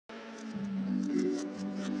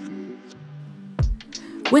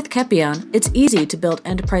With Kepion, it's easy to build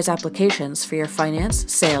enterprise applications for your finance,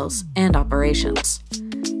 sales, and operations.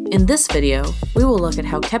 In this video, we will look at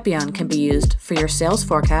how Kepion can be used for your sales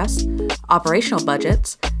forecasts, operational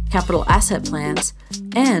budgets, capital asset plans,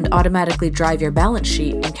 and automatically drive your balance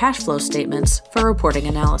sheet and cash flow statements for reporting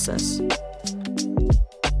analysis.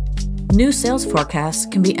 New sales forecasts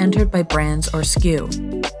can be entered by brands or SKU.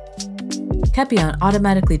 Kepion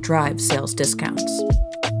automatically drives sales discounts.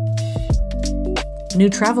 New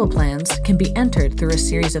travel plans can be entered through a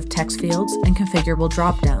series of text fields and configurable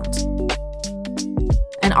drop-downs,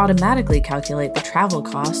 and automatically calculate the travel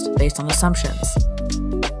cost based on assumptions.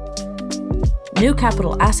 New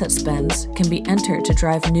capital asset spends can be entered to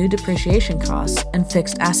drive new depreciation costs and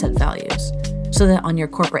fixed asset values, so that on your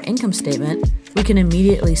corporate income statement, we can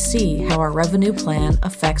immediately see how our revenue plan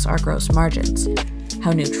affects our gross margins,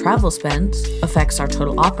 how new travel spends affects our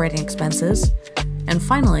total operating expenses, and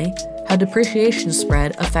finally, how depreciation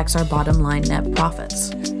spread affects our bottom line net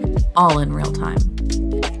profits, all in real time.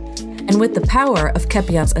 And with the power of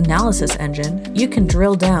Kepion's analysis engine, you can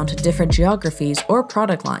drill down to different geographies or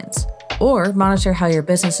product lines, or monitor how your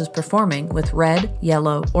business is performing with red,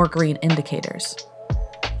 yellow, or green indicators.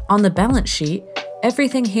 On the balance sheet,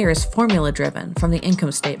 everything here is formula-driven from the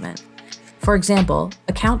income statement. For example,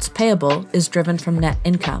 accounts payable is driven from net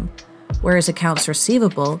income, whereas accounts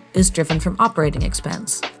receivable is driven from operating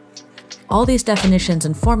expense. All these definitions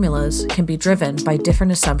and formulas can be driven by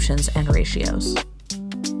different assumptions and ratios.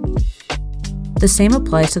 The same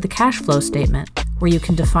applies to the cash flow statement, where you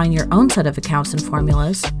can define your own set of accounts and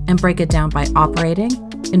formulas and break it down by operating,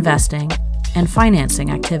 investing, and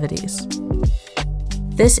financing activities.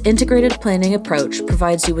 This integrated planning approach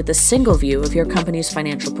provides you with a single view of your company's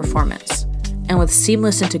financial performance. And with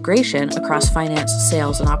seamless integration across finance,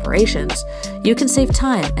 sales, and operations, you can save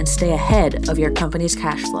time and stay ahead of your company's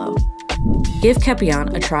cash flow. Give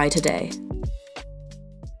Kepion a try today.